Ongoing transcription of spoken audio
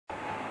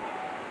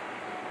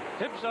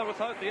Hibs are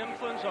without the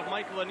influence of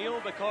Michael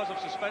O'Neill because of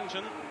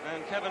suspension,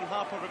 and Kevin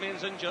Harper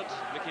remains injured.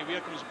 Mickey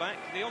Weir comes back.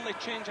 The only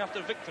change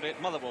after victory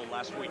at Motherwell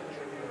last week.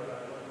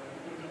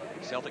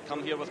 Celtic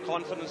come here with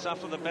confidence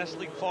after the best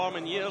league form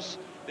in years.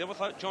 They're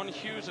without John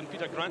Hughes and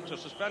Peter Grant, who are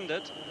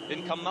suspended.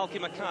 In come Malky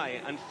Mackay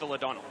and Phil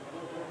O'Donnell.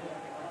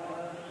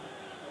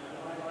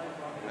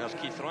 There's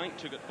Keith Wright,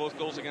 who got both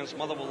goals against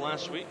Motherwell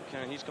last week.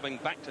 He's coming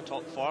back to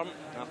top form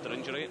after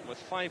injury with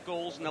 5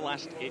 goals in the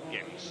last 8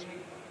 games.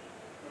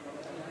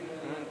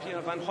 And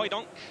Pierre van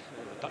Hooijdonk,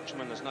 the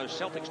Dutchman, is now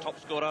Celtic's top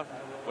scorer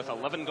with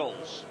 11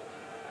 goals.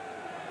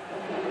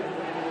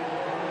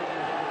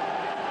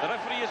 The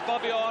referee is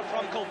Bobby Orr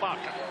from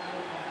Kilbarca.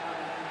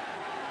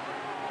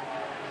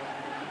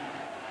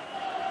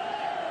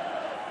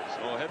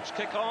 So Hibs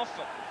kick off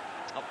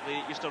up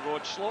the Easter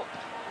Road slope,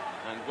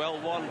 and well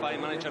warned by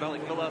manager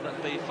Alec Miller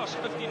that the first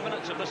 15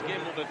 minutes of this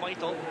game will be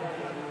vital.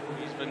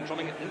 He's been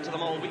drumming it into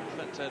them all week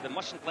that they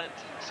mustn't let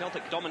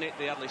Celtic dominate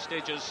the early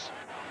stages,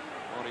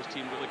 or his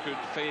team really could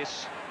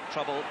face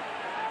trouble.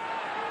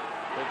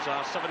 Hibs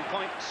are 7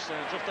 points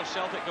drift of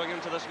Celtic going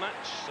into this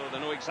match, so they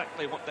know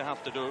exactly what they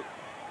have to do.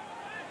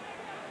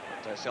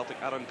 But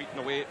Celtic are unbeaten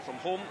away from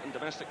home in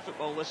domestic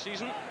football this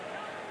season.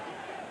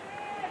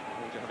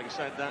 And having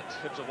said that,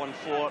 Hibs have won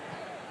 4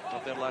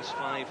 of their last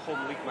 5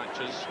 home league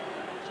matches.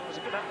 So there's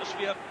a good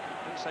atmosphere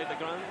inside the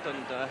ground,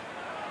 and the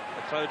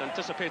crowd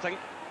anticipating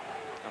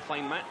a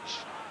fine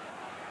match.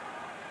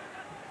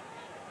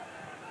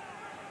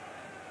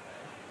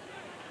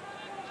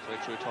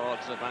 Straight through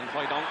towards Van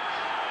Hooijdonk.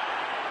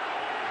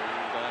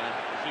 And the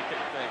free kick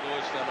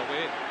goes the other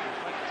way. In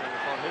fact,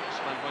 for Hibs,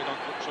 Van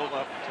Hooijdonk looks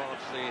over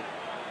towards the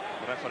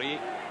referee.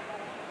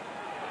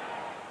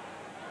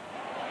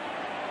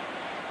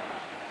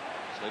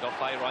 Slid off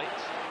by Wright.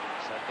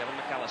 Kevin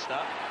McAllister.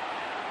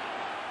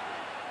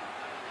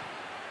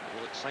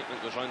 All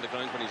excitement goes round the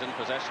ground when he's in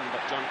possession,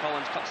 but John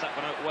Collins cuts that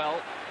one out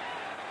well.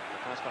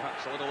 That's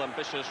perhaps a little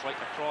ambitious right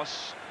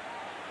across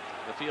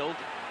the field.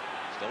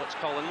 Still it's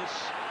Collins.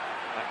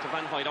 Back to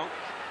Van Hooijdonk.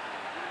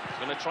 He's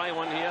going to try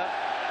one here.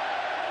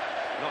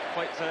 Not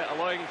quite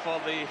allowing for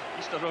the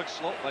Easter Road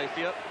slope, I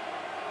fear.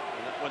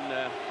 And that one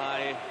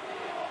high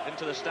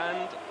into the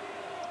stand.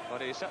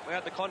 But he certainly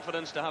had the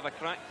confidence to have a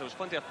crack. There was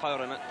plenty of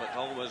power in it, but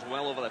always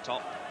well over the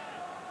top.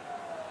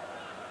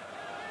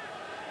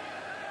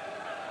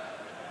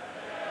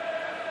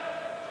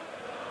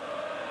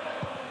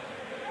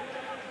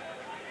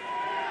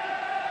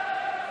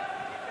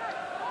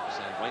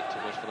 White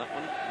goes for that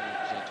one.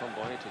 It's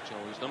Tomboy to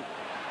challenge them.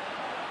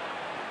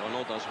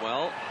 Donald does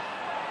well.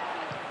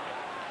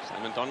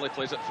 Simon Donnelly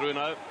plays it through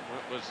now.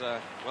 That was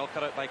well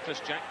cut out by Chris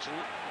Jackson.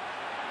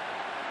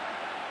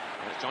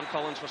 And it's John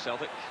Collins for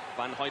Celtic.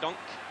 Van Hooijdonk.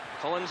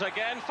 Collins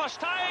again, first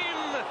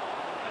time!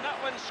 And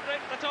that one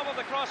scraped the top of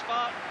the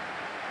crossbar.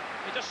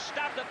 He just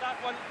stabbed at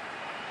that one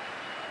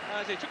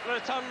as he took the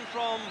return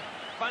from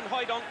Van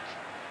Hooijdonk.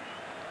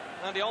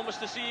 And he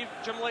almost deceived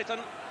Jim Leighton.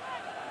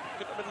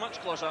 Could have been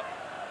much closer.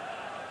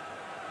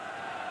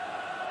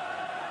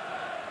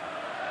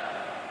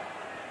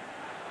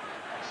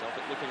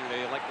 Celtic looking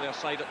the likelier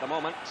side at the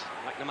moment.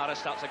 McNamarra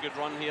starts a good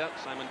run here.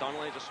 Simon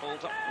Donnelly just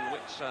holds up and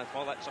waits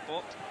for that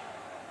support.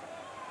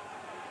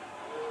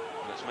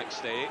 And it's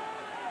McStay.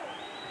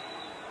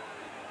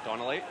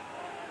 Donnelly.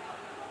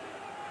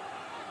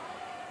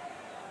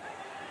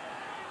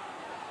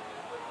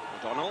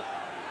 O'Donnell.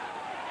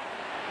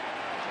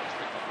 So it's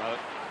picked up now.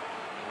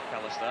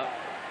 McAllister.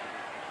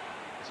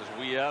 This is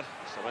Weir,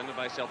 surrounded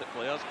by Celtic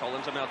players.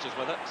 Collins emerges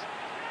with it.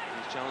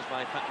 He's challenged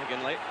by Pat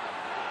McGinley.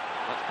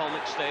 That's Paul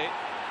McStay.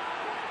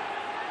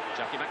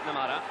 Jackie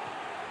McNamara.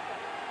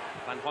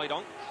 Van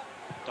Hooijdonk.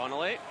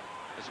 Donnelly.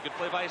 It's a good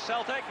play by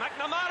Celtic.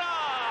 McNamara!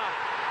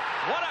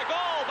 What a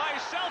goal by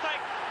Celtic!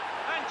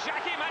 And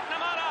Jackie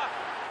McNamara.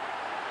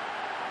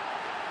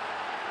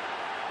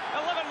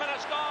 11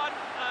 minutes gone,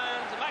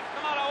 and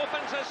McNamara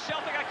opens his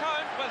Celtic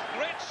account with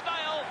great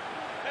style.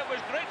 It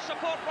was great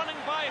support running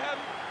by him.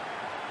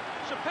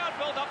 Superb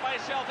build-up by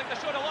Celtic. They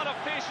showed a lot of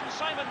patience.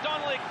 Simon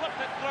Donnelly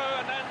clipped it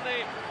through, and then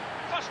the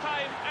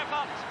first-time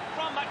effort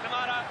from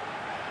McNamara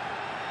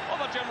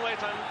over Jim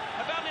Leighton.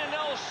 Hibernian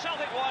 0,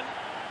 Celtic 1.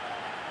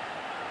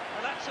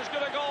 And that's as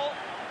good a goal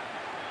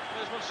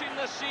as we've seen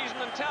this season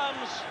in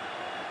terms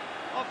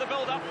of the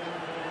build-up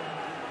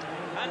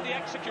and the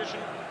execution.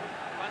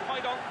 Van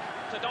Hooijdonk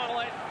to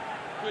Donnelly,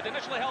 who had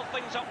initially held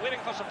things up waiting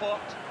for support,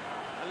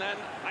 and then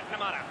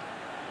McNamara.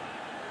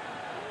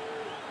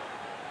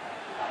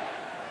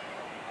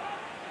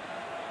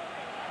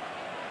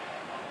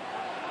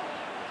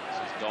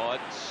 This is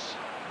Dodds,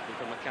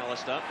 Cooper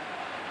McAllister.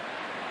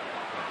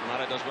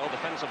 McNamara does well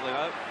defensively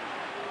now.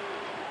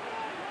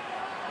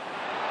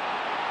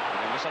 And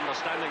a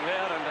misunderstanding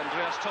there, and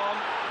Andreas Thom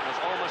is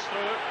almost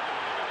through.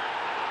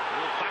 A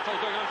little battle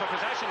going on for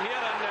possession here,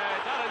 and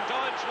Darren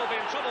Dodds will be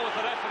in trouble with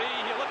the referee.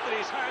 He lifted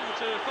his hand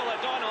to Phil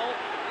O'Donnell.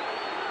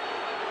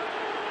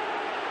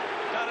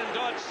 Darren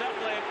Dodds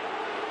certainly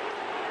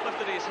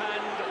lifted his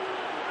hand.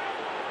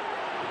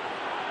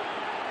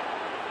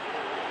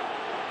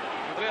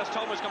 Andreas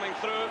Thom was coming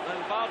through and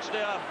barged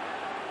there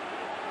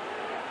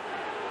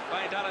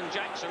by Darren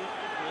Jackson,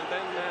 and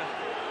then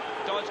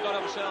Dodds got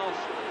himself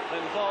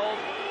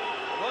involved.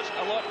 There was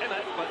a lot in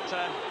it, but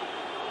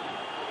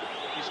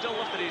he still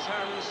lifted his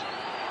hands.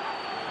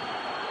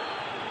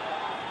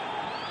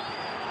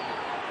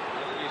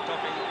 He's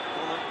talking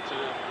a moment to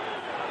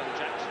Darren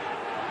Jackson,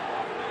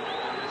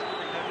 and he's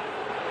giving him,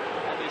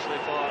 obviously,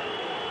 for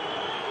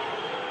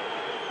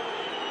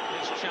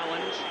his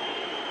challenge.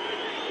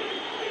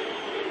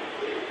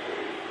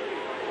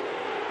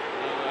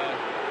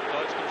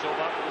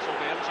 Over. This will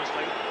be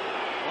interesting.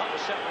 Well, that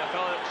was certainly a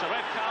thought. It's a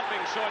red card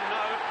being shown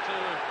now to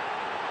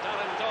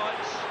Darren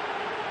Dodds.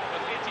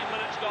 With 18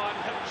 minutes gone,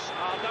 Hibs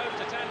are down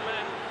to 10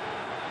 men.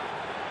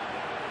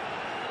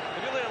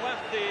 They really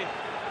left the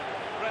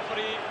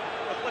referee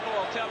with little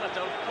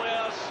alternative.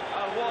 Players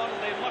are warned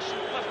they mustn't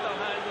lift their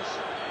hands,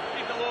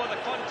 even though the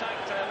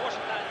contact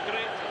wasn't that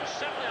great. It was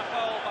certainly a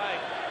foul by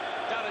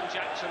Darren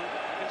Jackson.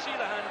 You can see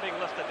the hand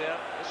being lifted there.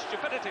 It's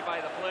stupidity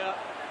by the player.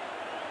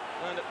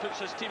 And it puts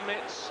his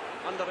teammates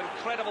under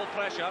incredible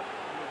pressure.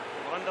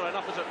 Or under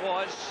enough as it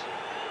was.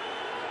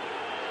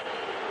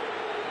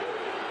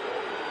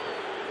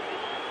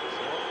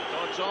 So,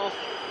 Dodds off.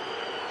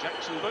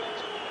 Jackson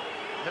booked.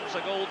 Hibs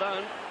a goal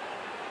down.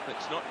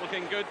 It's not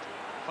looking good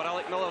for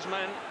Alec Miller's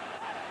men.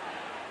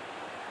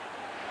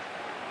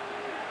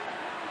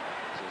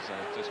 This is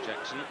Chris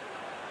Jackson.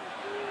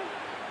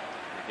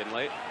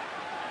 McGinley.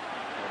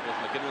 Both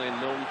McGinley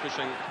and Milne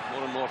pushing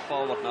more and more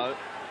forward now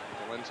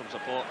to lend some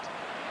support.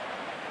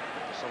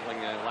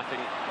 Something lacking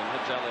in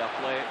Hibs' earlier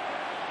play.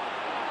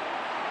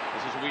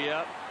 This is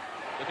Weir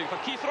looking for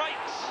Keith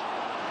Wright.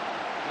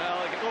 Well,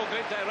 they get no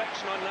great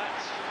direction on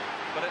that,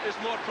 but it is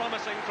more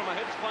promising from a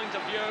Hibs point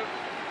of view.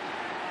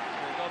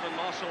 Gordon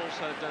Marshall's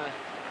had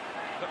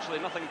virtually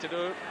nothing to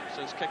do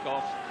since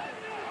kick-off.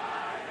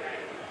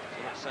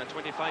 So that's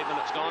 25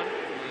 minutes gone,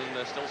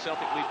 and still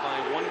Celtic lead by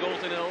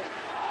 1-0.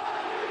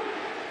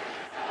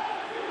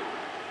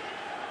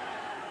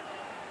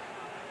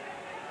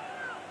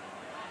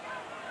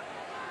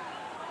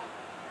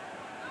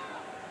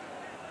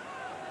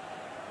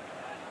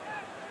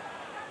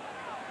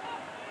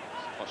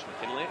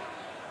 McKinley,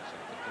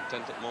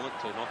 content at the moment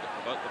to knock it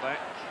about the back.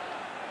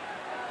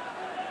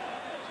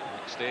 So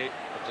McStay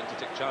comes in to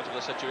take charge of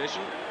the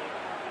situation.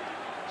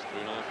 It's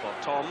through now for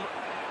Tom.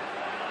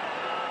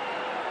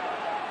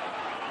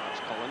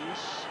 That's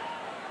Collins.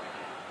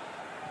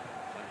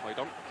 And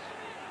Hooijdonk.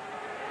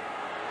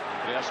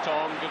 Andreas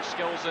Tom, good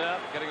skills there,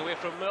 getting away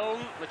from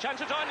Milne. The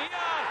chance is on here,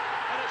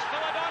 and it's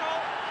Phil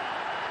O'Donnell.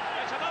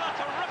 It's another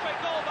terrific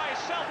goal by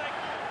Celtic.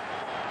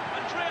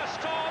 Andreas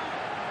Tom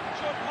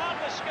showed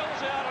marvellous skills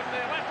there on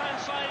the left-hand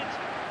side,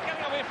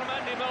 getting away from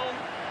Andy Milne,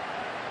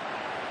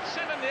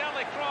 sending the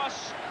early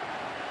cross,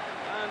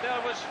 and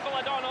there was Phil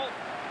O'Donnell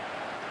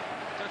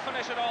to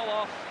finish it all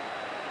off.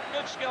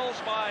 Good skills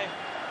by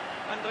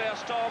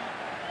Andreas Tom,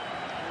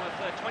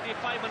 with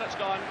 25 minutes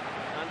gone,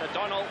 and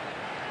O'Donnell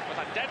with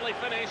a deadly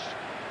finish.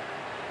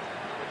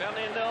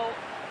 Burnley 0,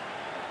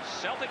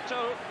 Celtic 2.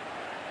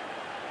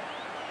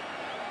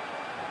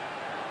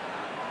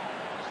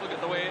 Let's look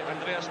at the way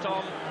Andreas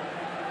Tom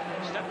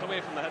stepped away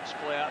from the Hibs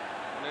player,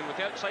 and then with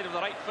the outside of the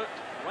right foot,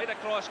 right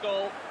across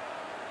goal.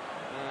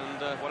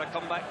 And what a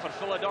comeback for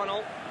Phil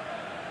O'Donnell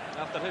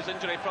after his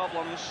injury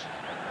problems.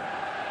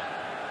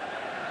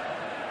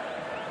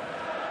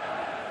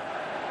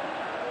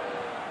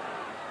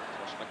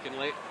 Josh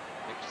McKinley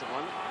makes the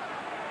run.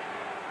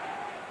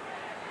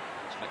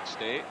 It's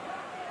McStay.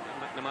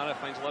 And McNamara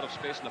finds a lot of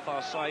space on the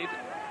far side.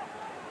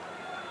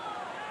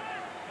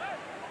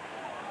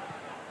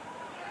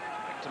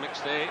 Back to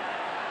McStay.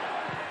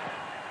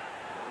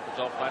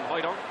 Off Van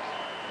Hooijdonk,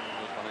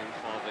 who's running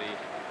for the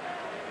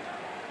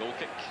goal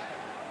kick.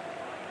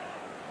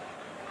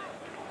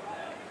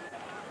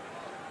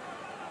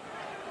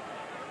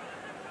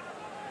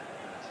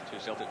 Two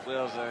Celtic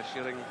players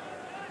sharing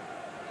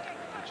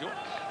a joke.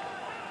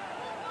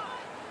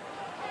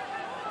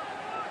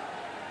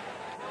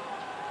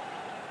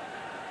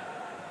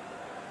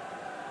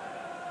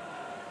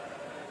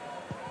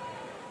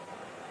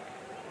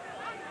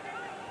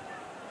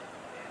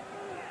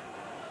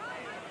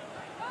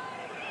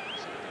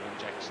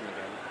 Jackson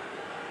again.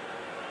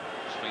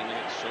 Just finding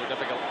it so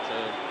difficult to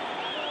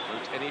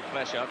mount any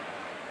pressure.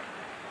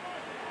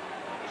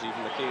 That was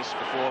even the case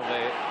before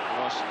they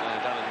lost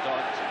Darren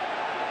Dodds.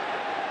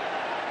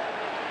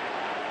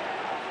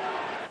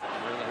 And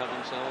now they have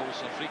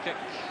themselves a free kick.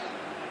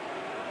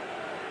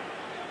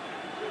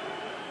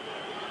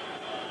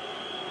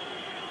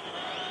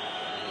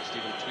 And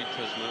Stephen Tweed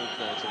has moved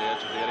to the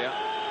edge of the area.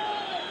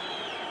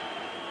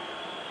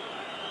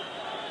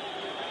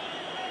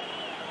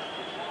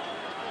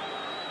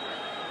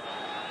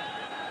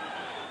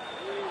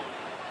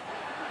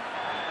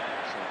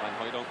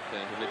 Hooijdonk,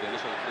 who made the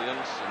initial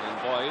clearance, and then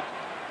Boyd.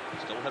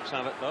 Still Hibs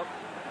have it though.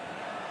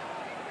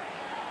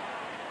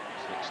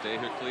 It's McStay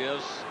who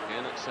clears.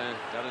 Again, it's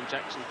Darren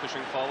Jackson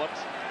pushing forward.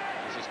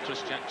 This is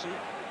Chris Jackson.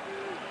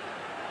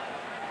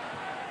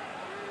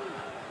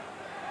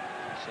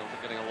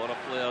 Celtic getting a lot of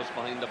players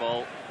behind the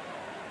ball,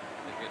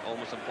 making it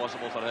almost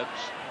impossible for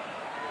Hibs.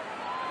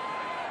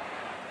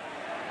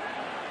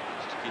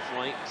 Keith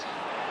Wright.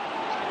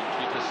 Stephen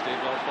Tweed has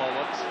stayed well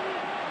forward.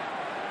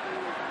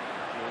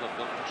 They've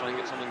got to try and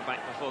get something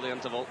back before the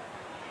interval.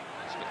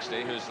 It's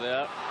McStay who's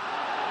there.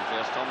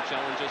 Andreas Tom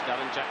challenges.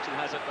 Darren Jackson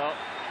has it though.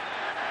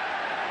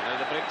 Now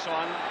the break's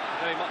on.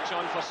 Very much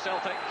on for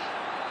Celtic.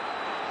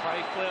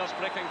 5 players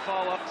breaking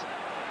forward.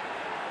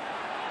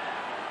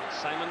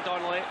 Simon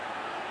Donnelly.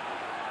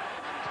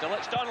 Still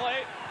it's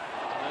Donnelly.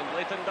 And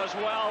Leighton does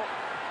well.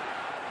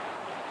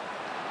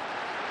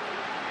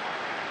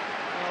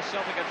 Well,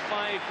 Celtic had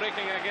 5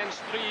 breaking against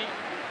 3.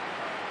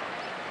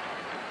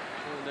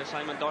 And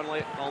Simon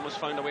Donnelly almost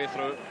found a way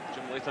through.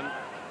 Jim Leighton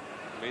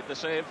made the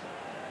save.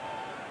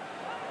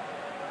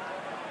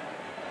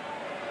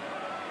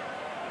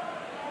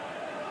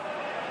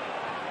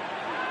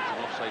 There's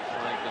an offside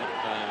flag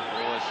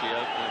below us here,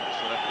 which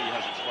the referee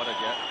hasn't spotted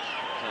yet.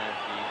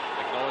 He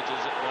acknowledges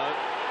it now.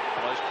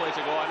 Allows play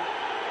to go on,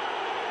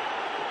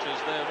 which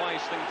is the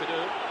wise thing to do.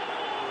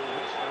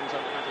 His fans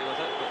aren't happy with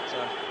it, but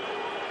the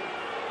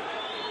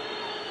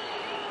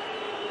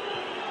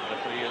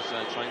referee is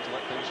trying to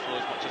let things flow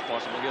as much as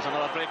possible. Here's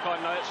another break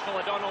on now. It's Phil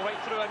O'Donnell right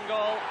through in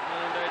goal,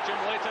 and Jim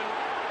Leighton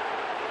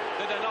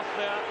did enough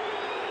there.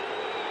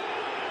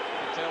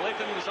 But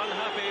Leighton was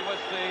unhappy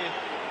with the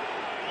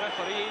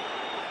referee.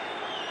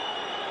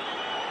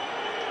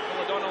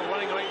 Phil O'Donnell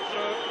running right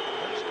through.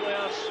 His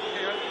players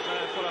looking out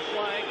for a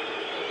flag.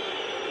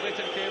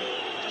 Leighton came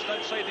just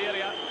outside the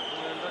area,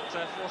 and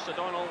that forced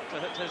O'Donnell to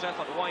hit his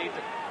effort wide.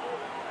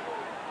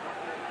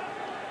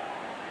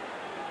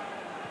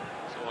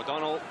 So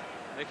O'Donnell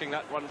making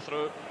that run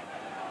through.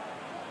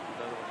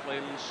 The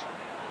Flames.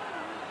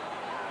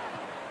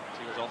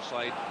 He was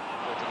offside.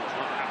 Leighton was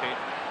not happy.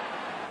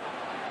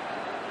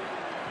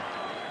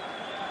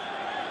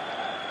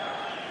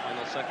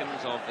 Final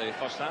seconds of the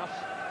first half.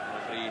 The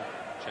referee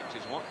checked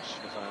his watch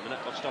with a minute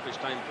of stoppage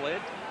time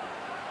played.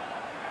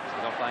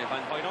 Set up by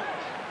Van Hooijdonk.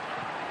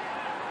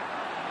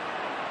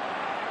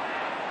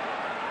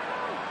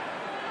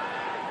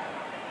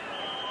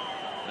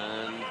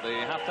 And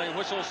the half-time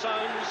whistle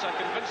sounds. A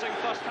convincing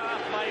first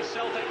half by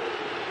Celtic.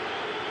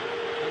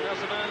 And there's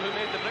the man who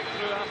made the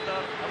breakthrough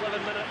after 11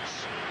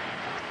 minutes.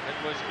 It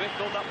was great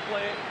build-up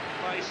play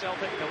by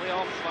Celtic. The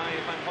layoff by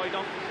Van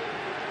Hooijdonk.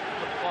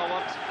 Put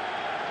forward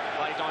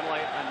by Donnelly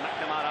and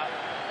McNamarra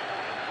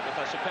with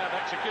a superb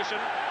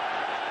execution.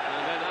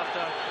 And then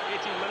after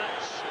 18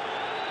 minutes,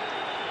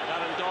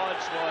 Darren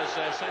Dodds was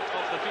sent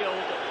off the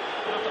field.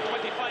 And after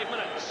 25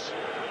 minutes,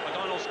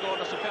 O'Donnell scored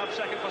a superb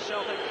second for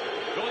Celtic.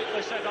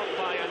 Brilliantly set up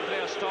by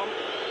Andreas Tom.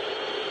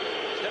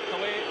 Stepped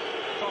away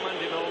from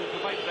Andy Milne,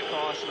 provided the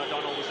cross, and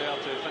O'Donnell was there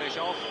to finish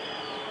off.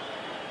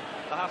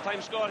 The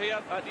half-time score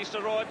here at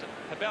Easter Road: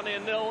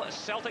 Hibernian 0,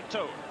 Celtic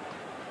 2.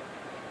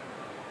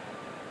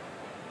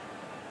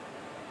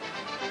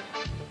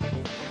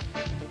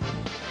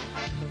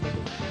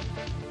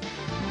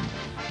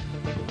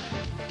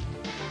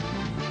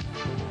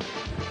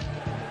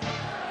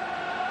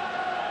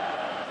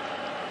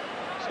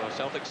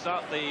 Celtic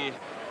start the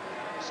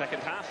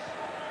second half.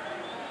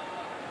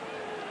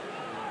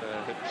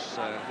 And Hibs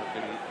have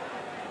been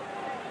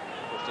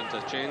forced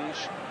into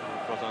change.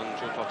 Brought on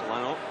Joe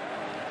Tortolano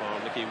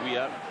for Mickey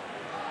Weir.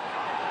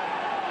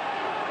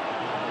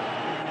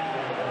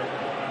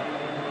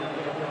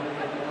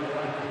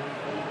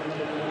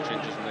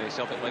 Changes in the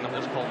Celtic lineup.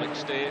 There's Paul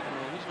McStay.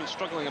 He's been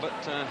struggling a bit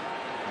with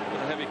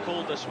a heavy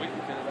cold this week.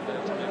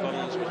 Tommy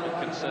Burns was a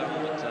bit concerned,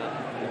 but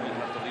they might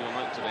have to leave him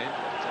out today.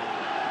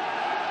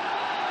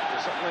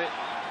 Certainly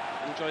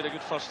enjoyed a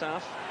good first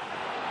half.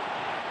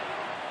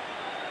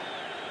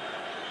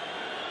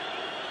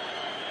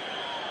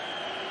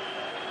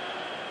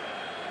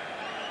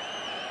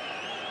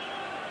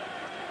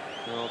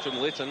 Well, Jim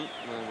Leighton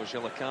was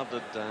yellow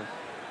carded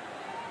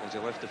as he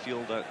left the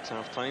field at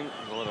half-time.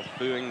 There was a lot of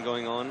booing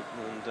going on,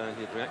 and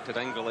he had reacted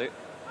angrily.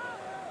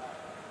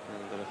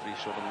 And the referee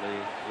showed him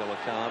the yellow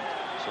card,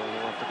 so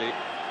he'll have to be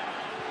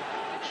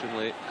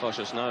extremely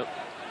cautious now.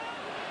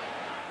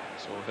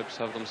 So Hibs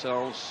have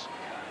themselves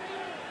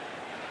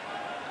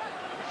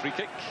a free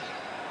kick.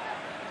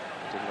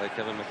 Taken by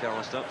Kevin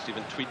McAllister.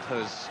 Stephen Tweed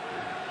has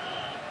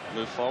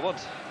moved forward.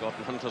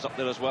 Gordon Hunter's up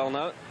there as well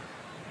now.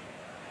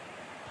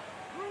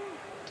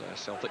 But,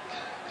 Celtic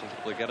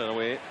comfortably get it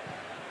away.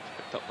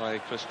 Picked up by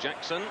Chris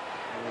Jackson.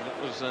 And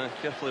that was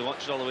carefully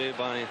watched all the way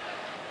by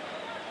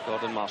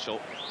Gordon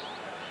Marshall.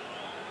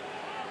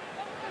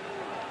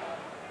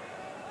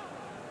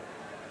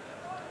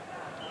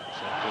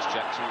 Chris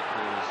Jackson,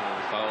 who was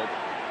fouled.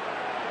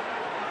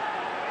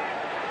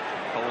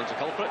 Collins a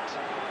culprit.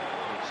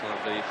 So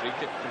the free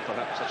kick and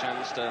perhaps a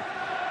chance to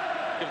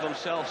give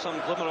themselves some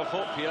glimmer of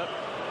hope here.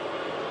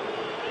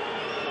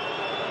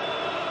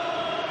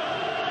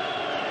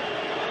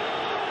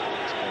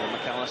 It's Kevin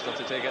McAllister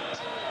to take it.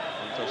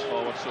 Hunters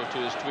forward, so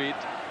too is Tweed.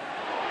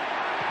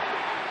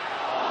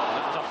 And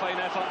it was a fine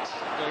effort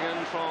going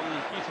in from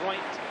Keith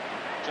Wright,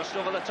 just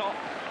over the top.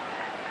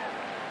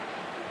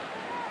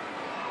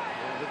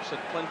 Hibs had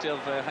plenty of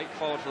height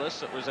forward for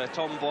this. It was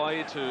Tom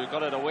Boyd who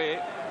got it away,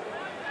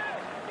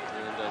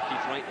 and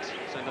Keith Wright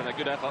sent in a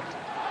good effort.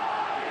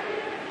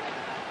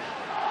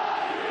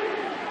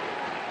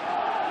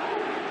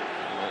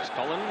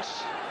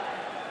 Collins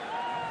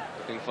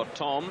looking for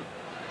Tom.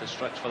 The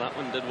stretch for that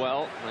one did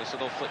well. Nice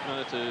little flick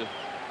now to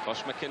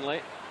Josh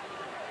McKinley.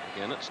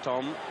 Again, it's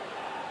Tom.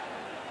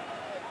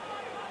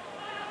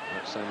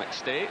 That's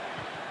McStay.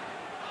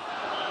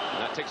 And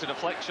that takes a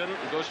deflection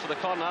and goes for the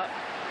corner.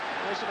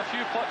 He's had a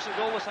few pots at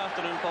goal this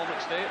afternoon, Paul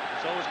McStay.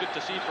 It's always good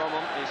to see from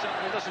him. He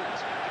certainly doesn't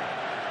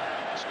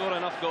score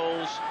enough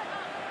goals.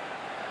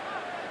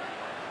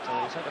 So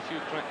he's had a few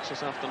cracks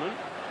this afternoon.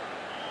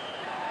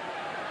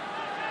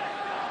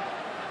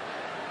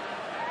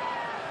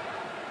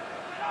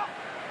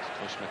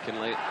 Josh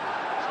McKinley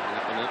setting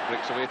up on it,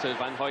 breaks away to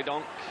Van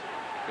Hooijdonk.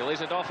 He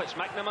lays it off, it's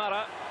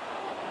McNamara.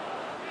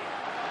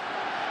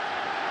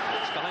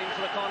 It's behind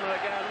for the corner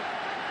again.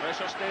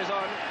 Pressure stays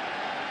on.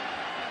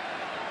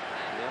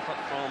 The effort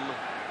from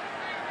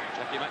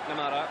Jackie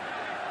McNamara,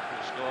 who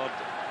scored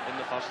in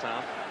the first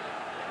half.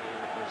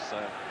 It was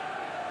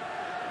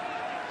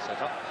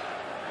set up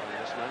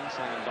by this man,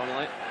 Simon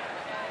Donnelly.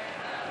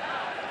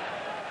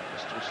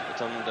 Just recently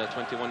turned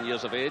 21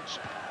 years of age.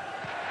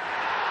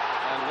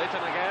 And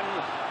Leighton again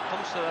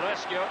comes to the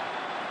rescue.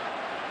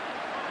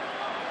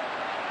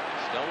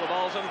 Still the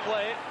ball's in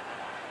play.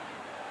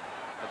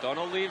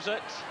 O'Donnell leaves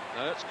it.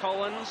 Now it's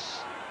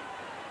Collins.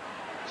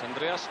 It's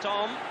Andreas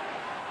Tom.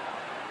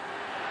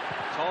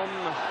 Tom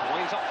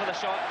winds up for the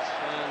shot,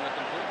 and a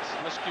complete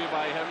miscue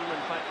by him.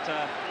 In fact,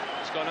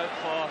 it's gone out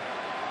for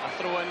a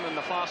throw-in on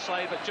the far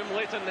side, but Jim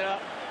Leighton there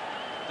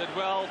did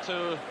well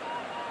to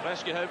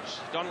rescue Hibs.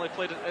 Donnelly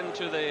played it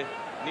into the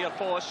near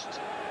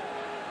post,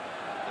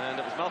 and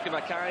it was Malcolm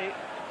Mackay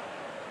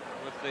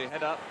with the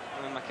head up,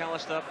 and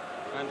McAllister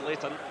and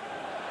Leighton.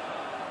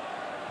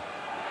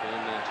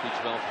 And tweets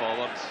well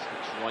forward.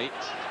 It's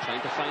right,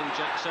 trying to find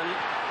Jackson.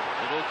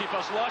 The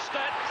goalkeeper's lost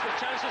it. The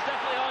chance is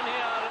definitely on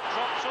here. It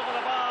drops over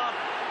the bar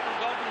from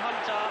Gordon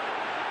Hunter.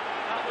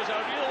 That was a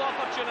real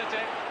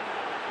opportunity.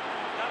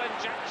 Darren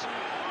Jackson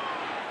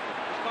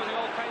was causing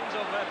all kinds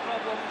of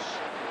problems.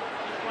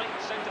 Keith Wright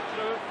sent it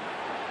through.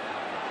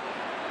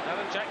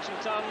 Darren Jackson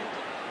turned.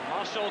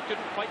 Marshall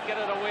couldn't quite get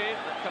it away.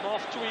 It come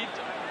off Tweed.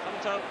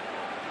 Hunter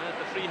had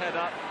the free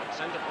header.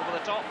 Sent it over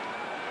the top.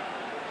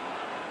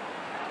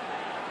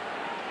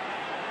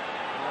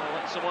 Well,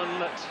 that's the one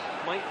that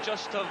might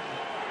just have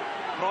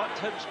brought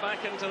Hibs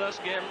back into this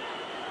game.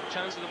 The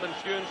chances have been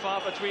few and far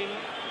between.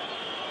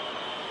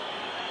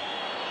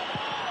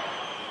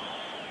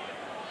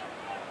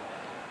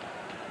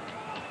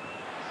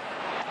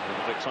 And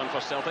the breaks on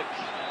for Celtic.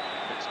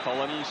 It's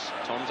Collins.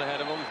 Tom's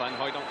ahead of him. Van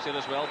Hooijdonk's here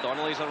as well.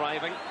 Donnelly's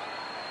arriving.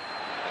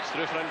 It's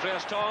through for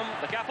Andreas Tom.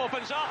 The gap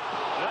opens up.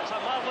 That's a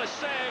marvellous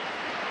save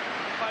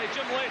by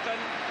Jim Leighton.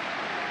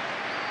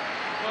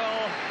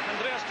 Well,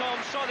 Andreas Tom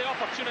saw the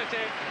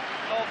opportunity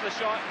of the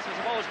shot as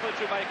the ball was put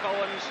through by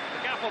Collins.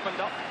 The gap opened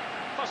up.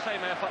 First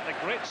time effort.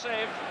 A great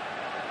save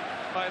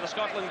by the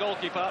Scotland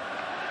goalkeeper.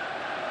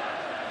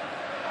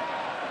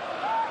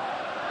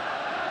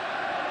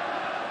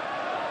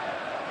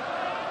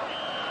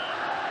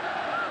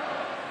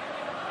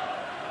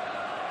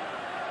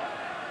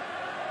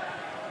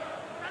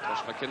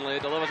 Josh McKinley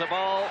delivers a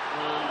ball,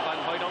 and Van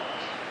Hooijdonk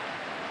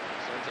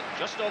sends it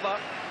just over.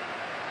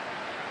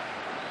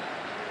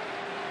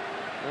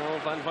 Well,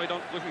 Van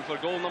Hooijdonk looking for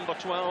goal number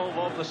 12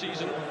 of the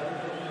season,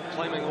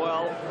 climbing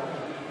well.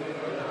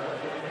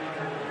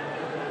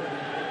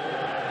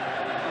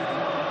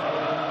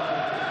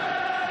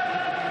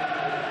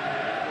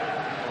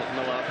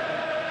 Miller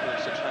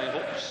with such high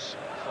hopes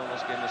for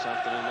this game this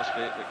afternoon must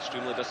be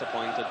extremely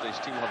disappointed. His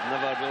team have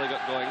never really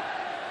got going.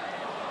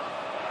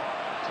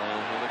 So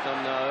here they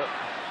come now.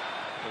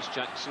 There's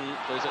Jackson,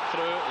 plays it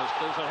through. There's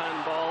clean for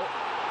handball.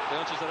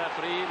 Bounces the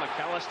referee.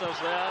 McAllister's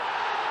there.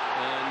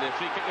 And the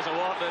free kick is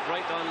awarded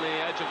right on the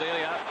edge of the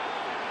area.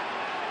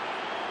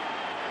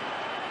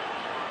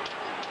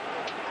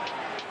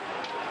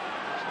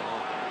 So,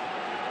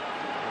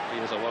 the referee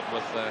has a word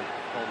with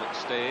Paul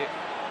McStay.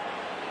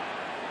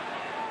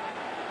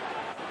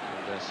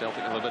 And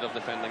Celtic have a bit of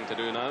defending to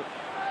do now.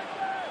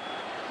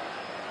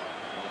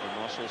 And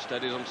Marshall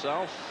steadies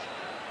himself.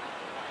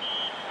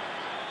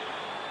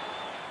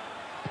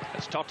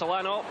 It's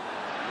Tortolano.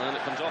 And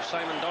it comes off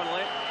Simon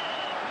Donnelly.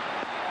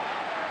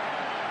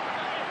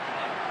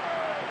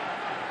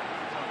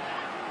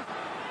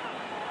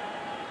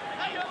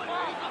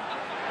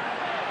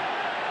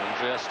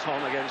 Andreas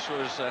Tom again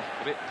shows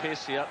great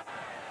pace here,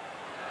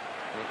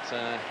 but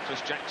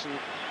Chris Jackson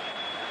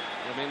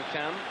remained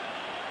calm.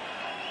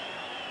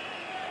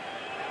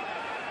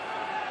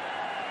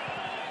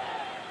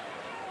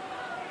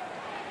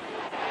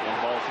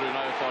 One ball through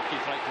now for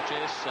Keith Wright to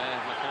chase.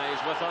 Mackay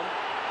is with him,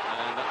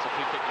 and that's a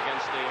free kick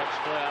against the Hibs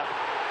player.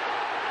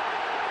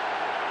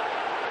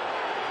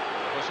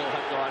 The whistle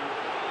had gone,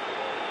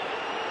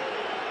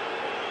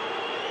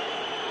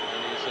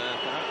 and he's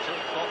perhaps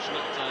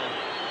unfortunate.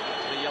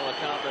 The yellow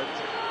carded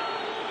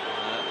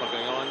for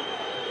going on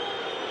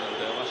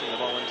and rushing the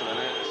ball into the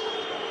net.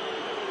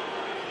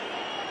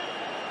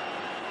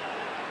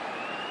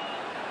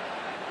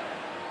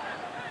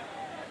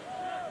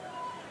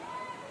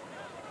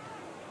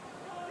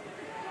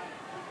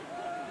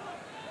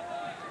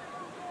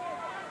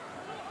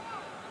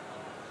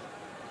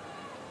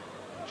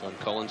 John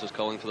Collins is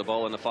calling for the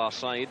ball on the far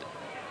side.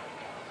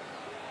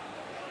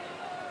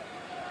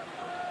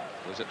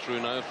 Is it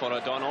through now for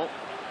O'Donnell?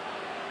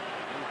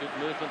 Good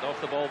movement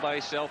off the ball by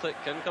Celtic.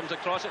 In comes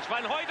across, it's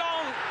Van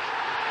Hooijdonk!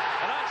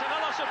 And that's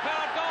another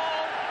superb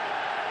goal.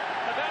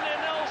 Hibernian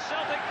 0,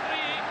 Celtic 3.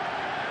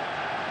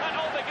 That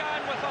all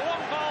began with a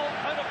long ball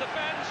out of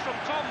defence from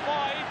Tom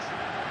Boyd.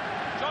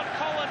 John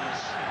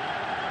Collins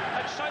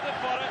had shouted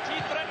for it.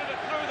 He threaded it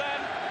through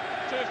then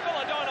to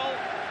Phil O'Donnell.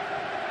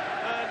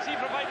 And he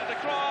provided the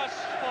cross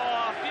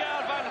for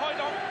Pierre Van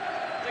Hooijdonk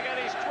to get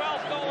his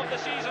 12th goal of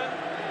the season.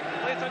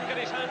 Leighton got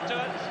his hand to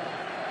it,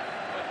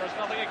 but there's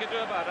nothing he can do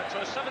about it.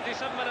 So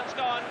 77 minutes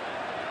gone.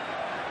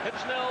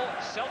 Hibs 0,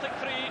 Celtic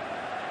 3.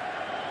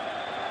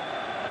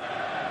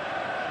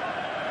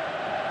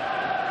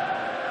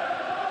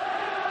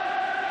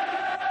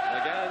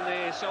 Again,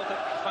 the Celtic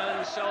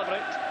fans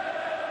celebrate.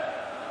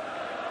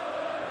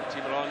 The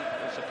team are on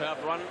a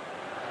superb run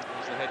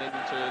as they head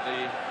into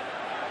the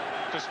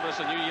Christmas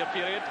and New Year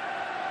period.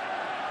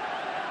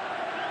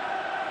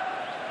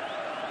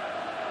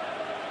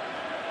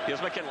 Here's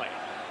McKinlay.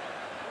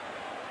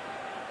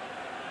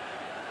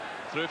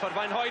 Through for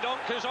Van Hooijdonk,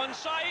 who's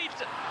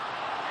onside.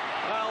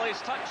 Well,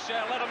 his touch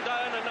let him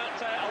down, and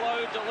that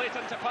allowed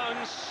Leighton to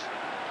pounce.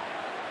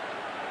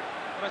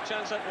 What a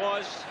chance it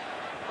was.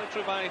 Played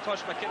through by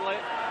Tosh McKinlay.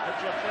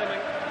 Hibs were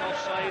claiming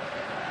offside.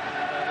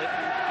 And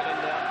Leighton got in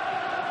there.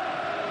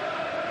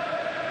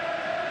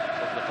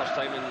 So for the first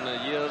time in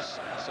years,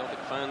 Celtic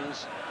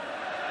fans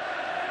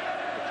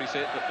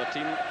appreciate that their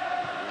team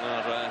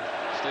are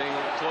staying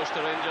close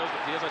to Rangers.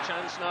 But here's a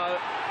chance now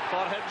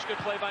for Hibs. Good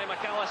play by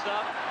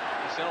McAllister.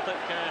 Celtic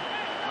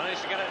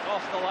managed to get it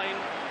off the line.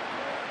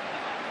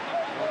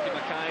 Malky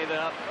Mackay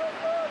there,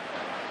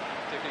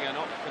 taking a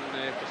knock in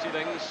the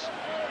proceedings.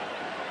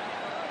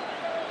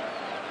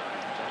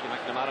 Jackie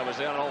McNamara was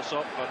there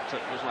also, but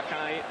it was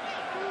Mackay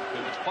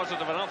who was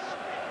positive enough.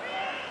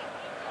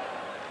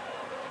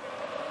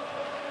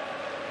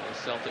 And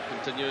Celtic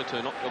continue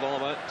to knock the ball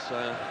about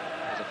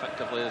as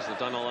effectively as they've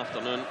done all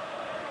afternoon.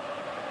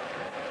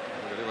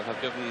 They really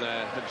have given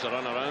Hibs a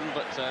run around,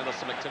 but there's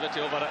some activity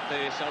over at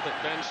the Celtic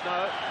bench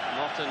now.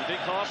 Morten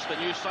Weighorst, the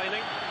new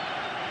signing.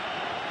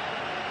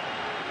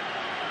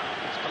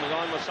 He's coming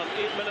on with some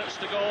 8 minutes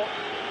to go.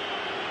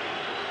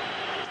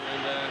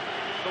 And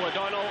Phil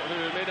O'Donnell,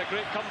 who made a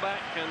great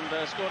comeback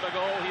and scored a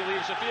goal, he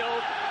leaves the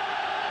field.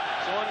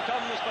 So on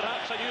comes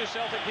perhaps a new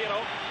Celtic hero,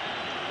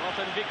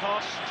 Morten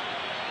Weighorst.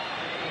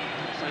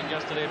 Signed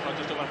yesterday for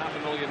just over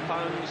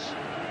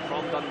 £500,000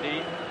 from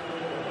Dundee.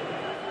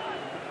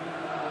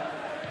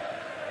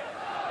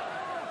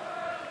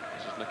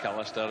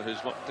 McAllister,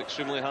 who's worked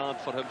extremely hard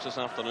for Hibs this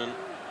afternoon,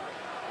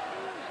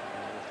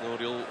 with no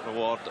real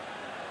reward.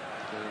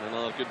 And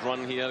another good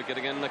run here,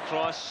 getting in the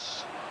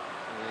cross,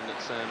 and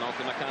it's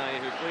Malky Mackay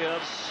who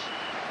clears.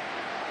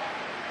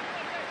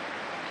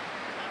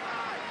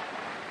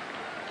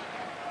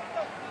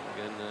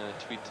 Again,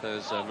 Tweed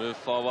has moved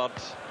forward.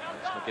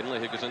 It's McGinley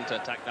who goes in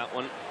to attack that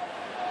one.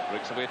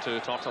 Breaks away to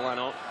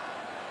Tortolano.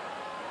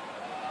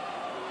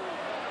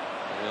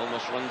 And he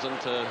almost runs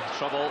into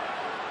trouble.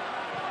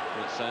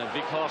 It's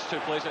Weighorst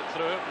who plays it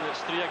through, and it's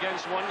 3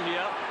 against 1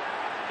 here.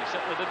 He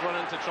certainly did run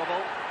into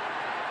trouble.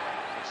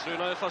 It's through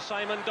now for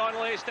Simon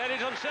Donnelly, steadies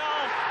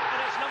himself, and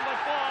it's number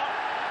 4.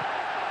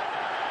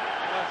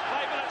 With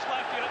 5 minutes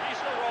left here at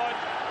Easter Road,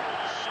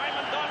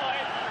 Simon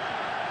Donnelly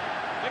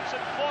makes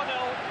it 4-0,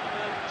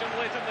 and Jim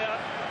Leighton there,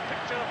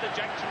 picture of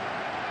dejection.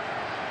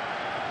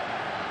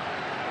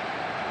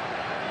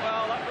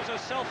 Well, that was a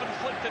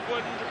self-inflicted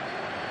wound,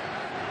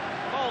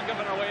 ball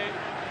given away.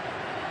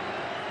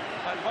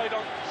 And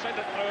Hooijdonk sent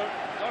it through.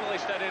 Donnelly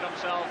steadied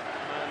himself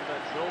and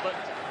drilled it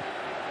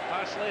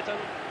past Leighton.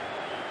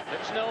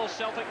 It's 0,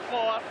 Celtic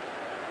 4.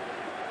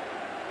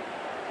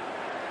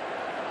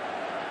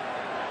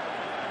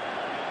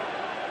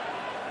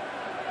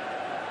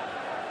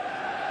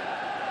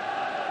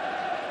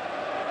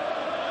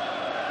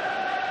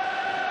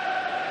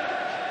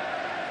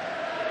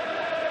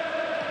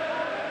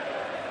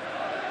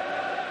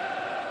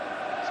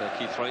 So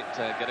Keith Wright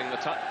getting the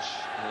touch,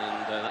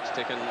 and that's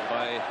taken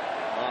by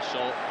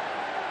Marshall,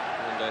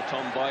 and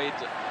Tom Boyd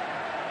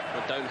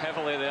went down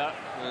heavily there,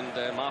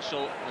 and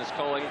Marshall is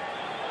calling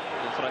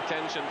for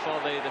attention for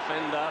the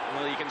defender.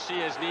 Well, you can see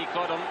his knee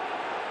caught him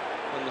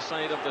on the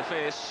side of the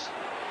face.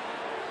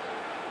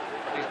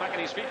 He's back on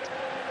his feet.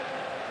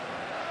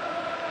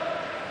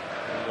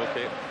 And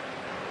okay,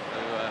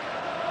 now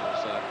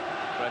there's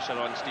pressure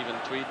on Stephen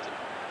Tweed.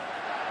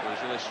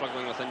 He's really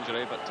struggling with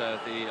injury, but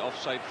the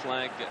offside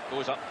flag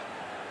goes up.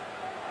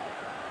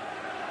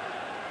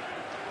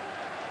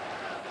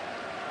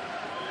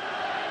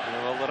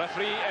 Well, the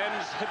referee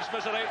ends Hibs'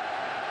 misery.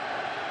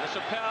 A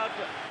superb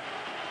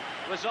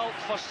result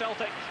for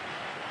Celtic.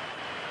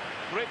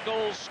 Great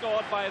goals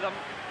scored by them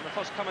in the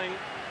first coming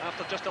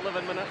after just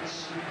 11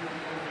 minutes.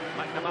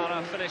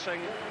 McNamarra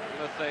finishing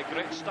with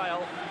great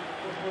style.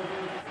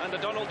 And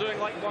O'Donnell doing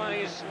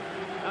likewise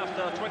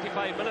after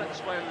 25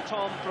 minutes when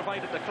Tom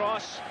provided the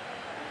cross.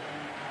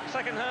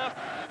 Second half,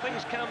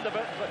 things calmed a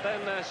bit, but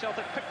then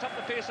Celtic picked up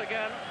the pace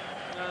again,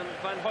 and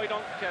Van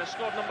Hooijdonk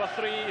scored number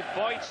 3.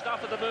 Boyd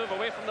started the move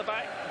away from the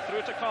back,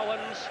 through to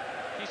Collins.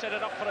 He set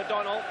it up for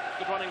O'Donnell,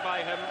 good running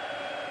by him,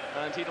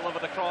 and he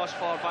delivered the cross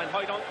for Van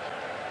Hooijdonk.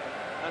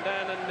 And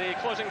then in the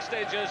closing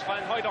stages,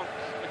 Van Hooijdonk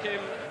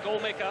became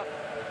goal-maker,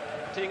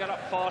 teeing it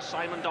up for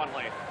Simon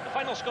Donnelly. The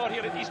final score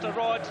here at Easter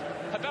Road,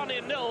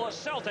 Hibernian 0,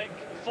 Celtic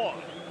 4.